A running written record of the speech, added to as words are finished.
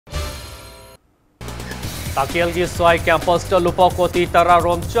Takel gi Swai campus ta lupa koti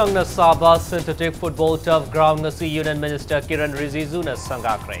tararom chang na Sabah synthetic football turf ground na si Union Minister Kiran Rijizu na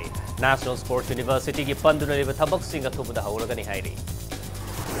sangakre. National Sports University gi panduna liba thabak sing athubuda hauragani hairi.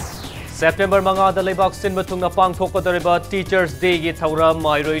 September manga da lebak sin bathung na pangthokadariba Teachers Day gi thauram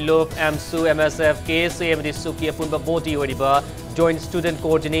Mairoi Loop MSU MSF KCMD Suki apunba body oriba Joint Student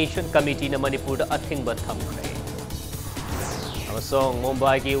Coordination Committee na Manipur da athingba thamkre. Amasong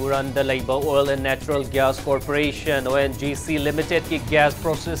Mumbai ki uran da leiba Oil and Natural Gas Corporation ONGC Limited ki gas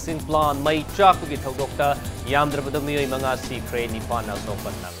processing plant mai chak gi thodokta yamdrabada miyoi manga sikre nipana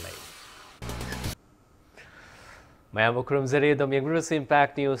sopan nanglei. Mayam ukrum zari dom yangurus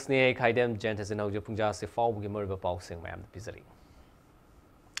Impact News ni khaidem jentes inaujo pungja se faw gi murba pausing mayam pizari.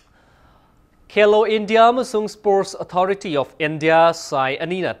 Khelo India Amasung Sports Authority of India Sai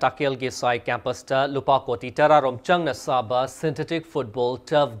Anina Takel gi Sai campus ta lupa koti tararom chang na Sabah synthetic football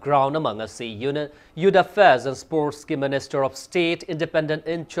turf ground among us Youth Affairs and Sports ki Minister of State Independent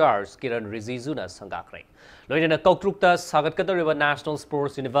in Charge Kiran Rijizu na sangakre. Loina Kokrukta sagat kadariba National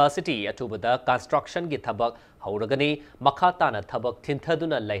Sports University atubada construction gi thabak hauragani makata na thabak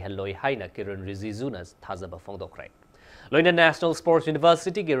thintaduna leihalloi haina Kiran Rijizu na thazaba fongdokre. Loina National Sports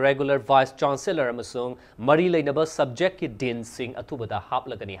University ki regular Vice Chancellor amasung mari leinaba subject ki din sing atubada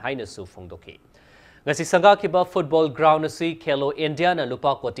haplagani haina su fongdoki. Ngasi sangakhiba football ground asi Khelo India na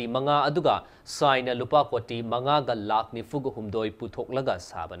lupa koti manga aduga sai na lupa koti manga ga lakh ni fugu humdoi puthoklaga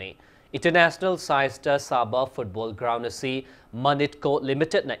sabani. International size ta Sabah football ground asi Manitco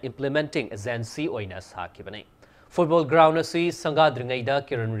Limited na implementing agency oina sakhibani. Football ground asi sangadringaida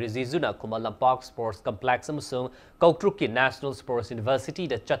Kiran Rijizu na Kumalampak Sports Complex amasung Kautruk ki National Sports University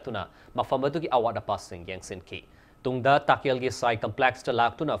da chatuna mafamadu ki award passing yangsin ki. Tungda Takel gi Sai Complex ta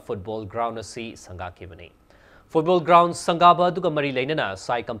laktuna football ground asi sangakibani. Football ground sangaba duga mari leinana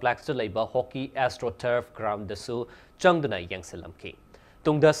Sai Complex ta leiba hockey astroturf ground dasu changduna yangsilamki.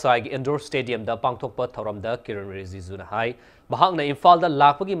 Tungda Sai Indoor Stadium da pangthokpa thoramda Kiran Rijizu na hai bahangna Imphal da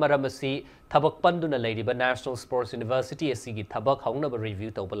lakpagi maram asi thabak panduna leiriba National Sports University asigi thabak haungnaba review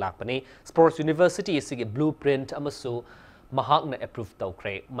tawba lakpani Sports University asigi blueprint amasu mahakna approve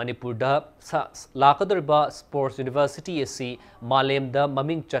tawkre Manipur da lakadariba Sports University asi malem da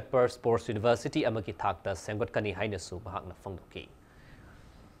maming chatpar Sports University amaki thakta sengwatkani hainasu mahakna fangdoki.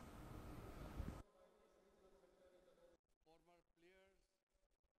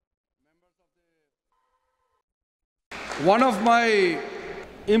 One of my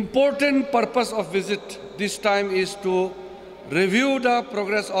important purpose of visit this time is to review the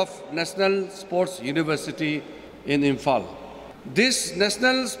progress of National Sports University in Imphal. This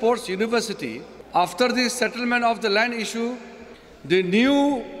National Sports University, after the settlement of the land issue, the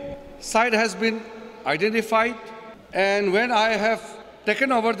new site has been identified, and when I have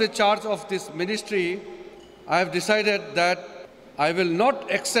taken over the charge of this ministry, I have decided that I will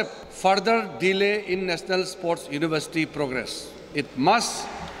not accept further delay in National Sports University progress. It must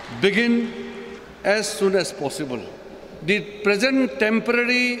begin as soon as possible. The present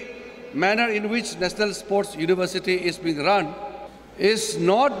temporary manner in which National Sports University is being run is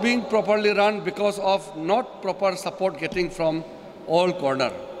not being properly run because of not proper support getting from all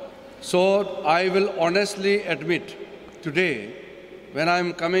corners. So I will honestly admit today, when I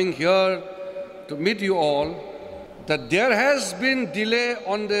am coming here to meet you all, that there has been delay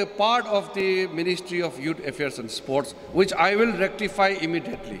on the part of the Ministry of Youth Affairs and Sports, which I will rectify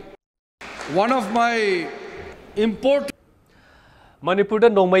immediately. One of my important Manipur da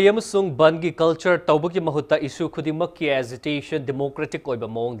nongmai amasung bangi culture tawbaki mahutta issue khudimak ki agitation democratic oiba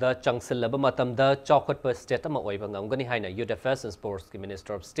mongda changsilaba matamda chawkhatpa state ama oiba ngamgani haina Youth Affairs and Sports ki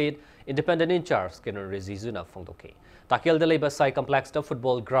Minister of State Independent in Charge Kiran Rijizu na fongdoki. Takel da leiba Sai Complex ta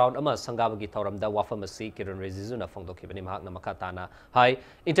football ground ama sangabagi thoramda wafamasi Kiran Rijizu na fongdoki bani mahak na makatana hai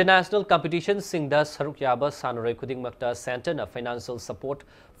international competition singda saruk yaba sanuroi khudingmakta center na financial support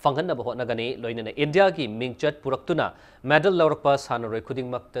fanghanna bahotnagani loinana India ki mingchat puraktuna medal laurakpa sanuroi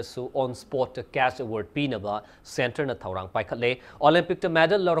khudingmakta su on spot cash award pinaba center na thaurang paikhatle Olympic ta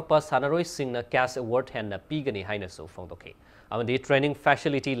medal laurakpa sanuroi singna cash award henna pigani haina su fongdoki. Amadi training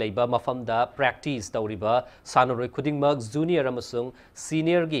facility leiba mafamda practice tauriba sanuroi khudingmak junior amasung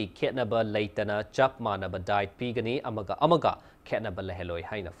senior gi khetnaba leitana chap manaba diet pigani amaga khetnaba leheloi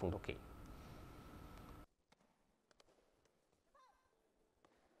haina fongdoki.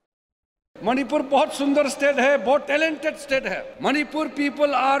 Manipur बहुत सुंदर state है, बहुत talented state है. Manipur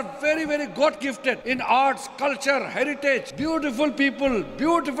people are very very God gifted in arts, culture, heritage, beautiful people,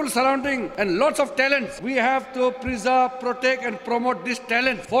 beautiful surrounding and lots of talents. We have to preserve, protect and promote this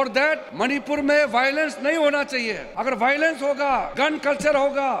talent. For that Manipur में violence नहीं होना चाहिए. अगर violence होगा, gun culture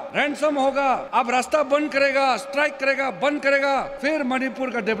होगा, ransom होगा, अब रास्ता बंद करेगा, strike करेगा, बंद करेगा, फिर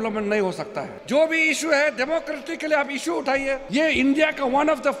मणिपुर का डेवलपमेंट नहीं हो सकता है. जो भी इशू है डेमोक्रेसी के लिए आप इशू उठाइए. ये इंडिया का one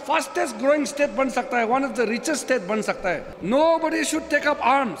of the fastest growing state बन सकता है, one of the richest state बन सकता है. Nobody should take up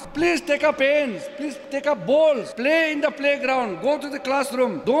arms. Please take up pens. Please take up balls. Play in the playground. Go to the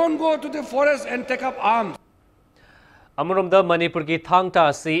classroom. Don't go to the forest and take up arms. अमरोमदा Manipur की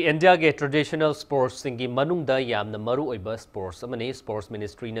थांगता से India के traditional sports सिंगी मनुंगदा यामना मरु ओइबा sports अमने sports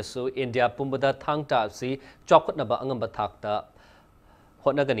ministry नसु India पुंबदा Thangta से चौखटनबा अंगंबा थाकता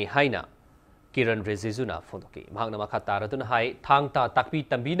होटनगनी हाइना किरण रिजिजुना फोंदोकी महांगना मखा तारदुन high Thangta ताकपी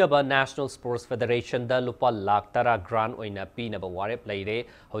तंबीनबा national sports federation दा लुपा लाख तरा grant ओइना पीनबा वारेप लैरे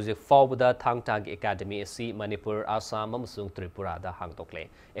हौजिक फावबदा Thangta गी academy असि मणिपुर आसाम अमसुंग त्रिपुरा दा हांगतोकले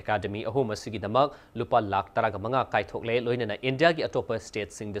एकेडमी अहुम असिगिदमक लुपा लाख तरा गा मंगा काइथोकले लोइनना इंडिया गी अटोपा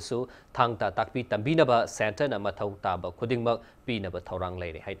स्टेट सिंगदसु थांगता ताकपी तंबीनबा सेंटर ना मथौ ताबा खुदिंगमक पीनबा थौरांग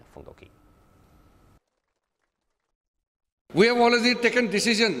लैरे हाइना फोंदोकी. We have already taken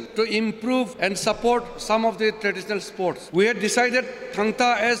decision to improve and support some of the traditional sports. We had decided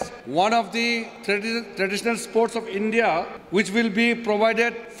Thangta as one of the traditional sports of India, which will be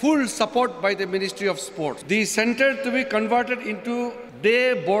provided full support by the Ministry of Sports. The center to be converted into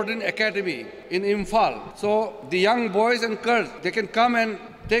day boarding academy in Imphal. So the young boys and girls, they can come and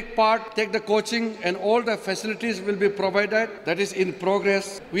take part, take the coaching and all the facilities will be provided. That is in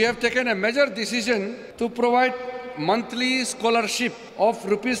progress. We have taken a major decision to provide monthly scholarship of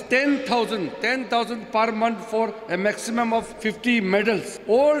rupees 10,000 per month for a maximum of 50 medals.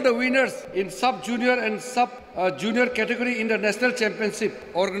 All the winners in sub-junior and sub-junior category in the national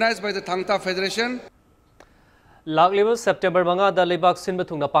championship organized by the Thangta Federation. Lagliba September manga da lebak sinba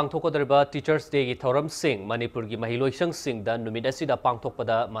thungna pangthokodriba Teachers Day gi thoram sing Manipur gi mahiloisang sing da numida sida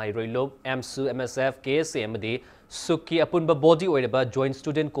pangthokpada mahiroilop MSU MSF KSM di Suki apunba body oiraba Joint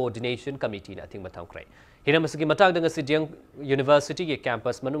Student Coordination Committee na thingma thangkrai. Hinamasi matang dengan Sidiang University ke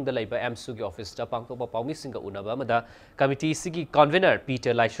campus manung da laiba MSU ke office da pangtokpa paumi singa unaba mada committee sigi convener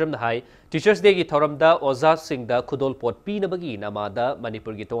Peter Laishram da hai Teachers Day ki thoram da Oza Singh da khudol pot pi na bagi namada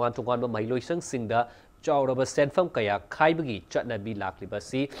Manipur ki tongan tongan ba mahiloisang sing da chauraba senfam kaya khaibagi chatnabi lakliba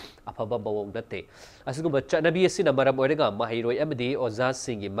si afaba bawong date asiguba chatnabi asina maram oirega mahiroi amadi Oza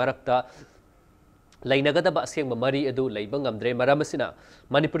Singh gi marakta Lainagada asing mamari edu laibang amdre maramasina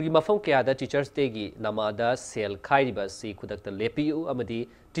Manipur gi mafam kaya da Teachers Day gi namada sel khairiba si khudakta lepiu amadi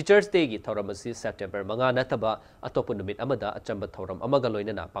Teachers Day gi thoramasi September manga nataba atopu numit amada achamba thoram amaga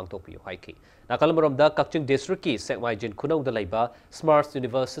loinana pangtokpiu haiki nakalamrom da Kakching District ki Sekmaijin khunau da laiba Smart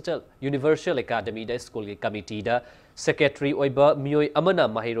Universal Academy da school gi committee da Secretary oiba mioi amana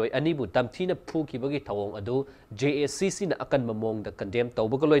mahiroi anibu tamthina phukibagi thawong adu JACC na akan mamong da condemn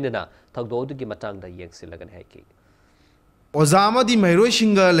tawbaga loinana thagdo du gi matang da yengsilagan haiki Ozama di Mairo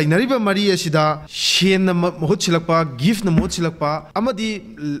Shinga, like Nariba Maria Sida, Shen Mochilapa, gift the Mochilapa,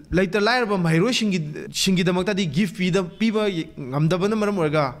 Amadi like the Lyra Mairo Shingi the Mata, gift the people, Amdabana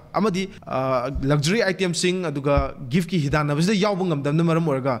Maramorga, Amadi luxury item sing, Aduga, gift ki Hidana, was the Yabungam, the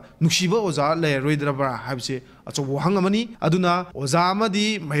Maramorga, Nushiba Oza, like Raidra Habse, so Hangamani, Aduna, Ozama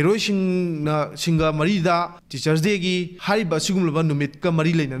di Mairo Shinga Marida, Teachers Day, Hariba Sugumba Numitka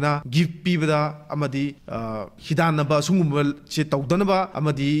Marilena, gift Pibada, Amadi Hidana Basum. चे तौदनबा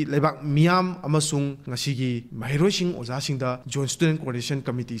अमदी लेबाक मियाम अमसुंग ngasi mahirosing ojasing da Joint Student Coordination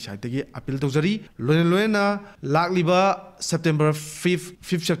Committee saitagi appeal tawjari loena lakliba September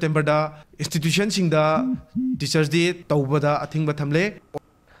 5 September da institution sing da Teachers Day tawbada athingba thamle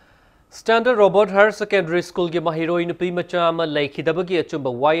Standard Robert Higher Secondary School ki mahiroi nupi macha ama laikhidabagi achumba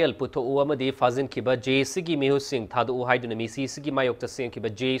YL putho amadi fazin kiba JC gi mehu sing thadu haiduna misi sigi mayokta sing kiba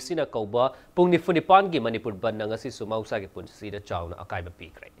JC na kauba pungnifunipan gi Manipur ban ngasi sumausa gi punsi da chauna akaiba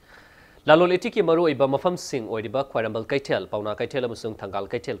pikrai Lalol eti ki maru iba mafam sing oidiba Khwarambal Kaitel pauna Kaitel amusung Thangal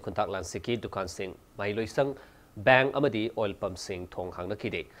Kaitel kuntak lansiki dukan sing mahiloi sang bank amadi oil pump sing thong hangna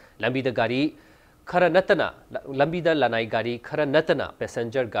kide lambi da gari खरा नतना लंबीदा लनाई गाड़ी खरा नतना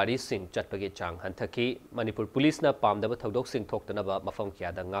passenger गाड़ी सिंह चटपगे चांग हंथकी Manipur police ना पामदब थौदोक Singh थोक्तनबा मफम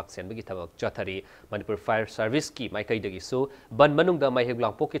कियादा ngak senbagi thabak chathari Manipur Fire Service ki maikai su ban manungda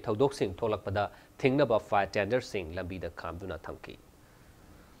maiheglang poki thodok sing tholakpada thingnaba fire tender sing lambida khamduna thamki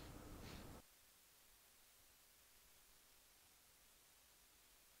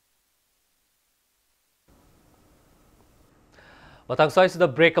Matang sai sida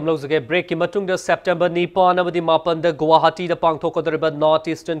break am lojage break ki matung da September 9 amadi 10 da Guwahati da pangthokadriba North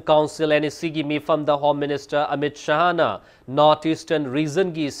Eastern Council NEC gi mifam da Home Minister Amit Shah na North Eastern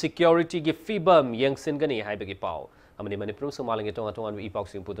region gi security gi fibam yengsin gani haibagi pau amani Manipur sumalingi tonga tonga wi ipau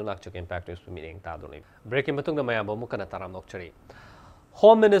sing putunak chok impact news meeting ta doni break ki matung da mayam bo mukana taram nokchari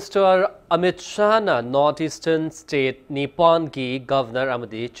Home Minister Amit Shah na North Eastern State Nippon ki Governor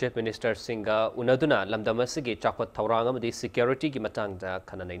amadi Chief Minister Singa unaduna lamdamasigi chakwa thaurang amadi security ki matang da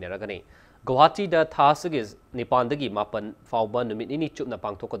khananai naragani Guwahati da thasigi Nippon dagi mapan fauba numit ini chupna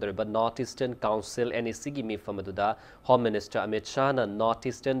pangthokadriba North Eastern Council NEC gi mifamaduda Home Minister Amit Shah na North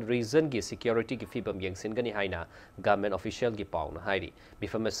Eastern region gi security gi fibam yengsin gani haina government official gi pauna hairi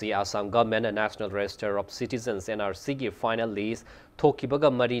mifamasi Assam government and National Register of Citizens NRC gi final list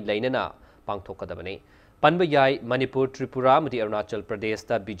thokibaga mari lainana pangthokadabani Panba yai Manipur Tripura madi Arunachal Pradesh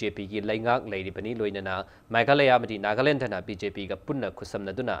da BJP gi laingak lairibani loinana Meghalaya madi Nagaland na BJP ga punna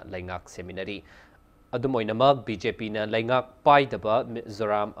khusamnaduna laingak seminary adumoinama BJP na laingak paidaba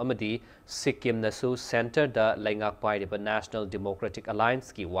Mizoram amadi Sikkim nasu center da laingak paidaba National Democratic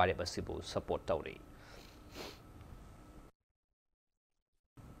Alliance ki wariba sibu support tauri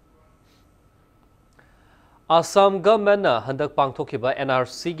Assam government na handak pangthokiba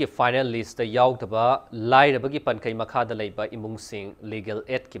NRC gi final list da yaugdaba lairabagi pankai makhada leiba imungsing legal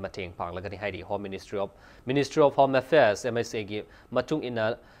aid ki mateng panglagani hairi Home Ministry of Home Affairs MSA gi matung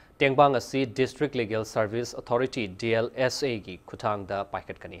ina tengbang asi District Legal Service Authority DLSA gi khutang da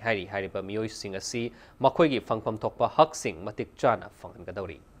paikat kani hairi hairiba mioi sing asi makhoi gi fangpam thokpa hak sing matik chana phanghan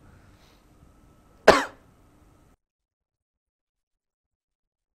gadori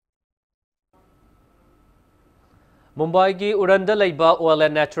Mumbai ki Uranda Laiba Oil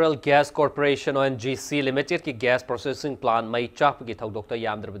and Natural Gas Corporation ONGC Limited ki gas processing plant mai chap ki thaudokta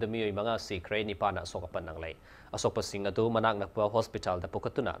yamdrabada mioi manga sikre nipana sokapan nanglai asopa sing adu manak nakpa hospital da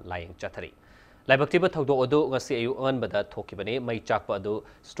pukatuna laing chathari laibaktiba thaudok adu ngasi ayu anbada thokibani mai chakpa adu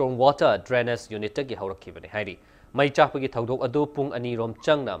storm water drainage unit ki haurakibani hairi mai chakpa ki thaudok adu pung ani rom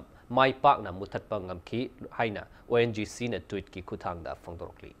changna mai pakna muthatpa ngamki haina ONGC na tweet ki kuthangda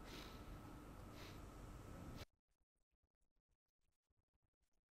phangdorokli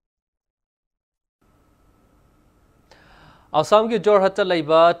Assam ki Jorhatta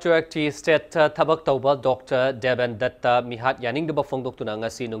Laiba 20 State Thabak Tauba Dr. Deban Datta Mihat Yaning de Bafongdok Tuna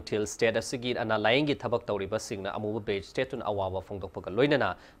ngasi nungtil State Asigit ana laingi Thabak Tauriba Singna Amuba Beach State Tun Awawa Fongdok Paka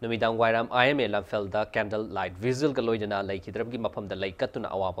Loinana Numidang Wairam IMA Lamfelda Candle Light Visual Galoidana Laiki Drabgi Mapam the Lake Katuna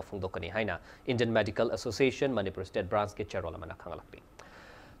Awawa Fongdokani Haina Indian Medical Association Manipur State Branch ke Cherola Manakangalakpi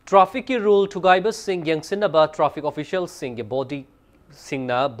Traffic ki rule Tugaiba Singh Yangsinaba traffic officials Singh body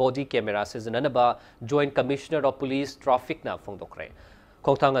Singna body camera seasonanaba Joint Commissioner of Police Traffic na phongdokre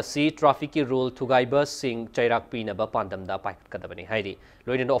Khongthanga si traffic ki rule Tugaiba Singh Chairak pinaba pandamda paikat kadabani hairi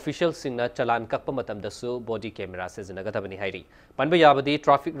loinana official singna chalan kakpa matamda su body camera seasonagabani hairi panba yabadi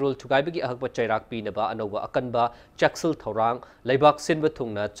traffic rule Tugaiba gi ahakba Chairak pinaba anoba akanba chaksal thorang laibak sinba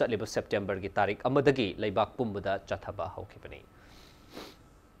thungna chatliba September gi tarik amadagi laibak pumbada chathaba haukibani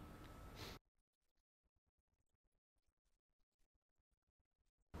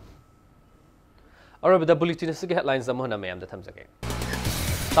और अब the bulletin से headlines जमहना में आमदा थमजगे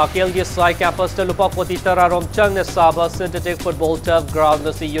ताकेल के Sai campus the लुपा कोटी तरारोम चंग ने साबा synthetic football turf ground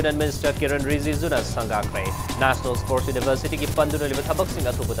में यूनियन मिनिस्टर किरण रिजिजू ने संगाख्रे नेशनल स्पोर्ट्स यूनिवर्सिटी की पंदुन लिबा थबक सिंग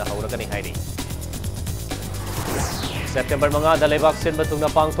अथुबदा हौरगनि हाइरि सेप्टेंबर मंगा द लेबाक सिन बतुंगना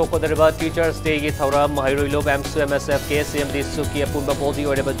पांगथोकदरबा टीचर्स डे की थौरम महिरोइलोब MSF के CMD सुकी अपुंबा बॉडी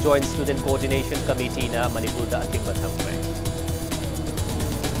और जॉइंट स्टूडेंट कोऑर्डिनेशन कमिटी ना मणिपुर दा अतिंबा थंगरे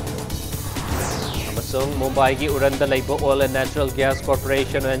Mumbai ki Uranda Laiba Oil and Natural Gas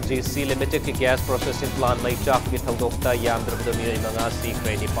Corporation ONGC Limited ki gas processing plant mai chak ki thaudokta yamdrabda mi manga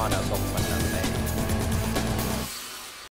sikre ni pana sokpana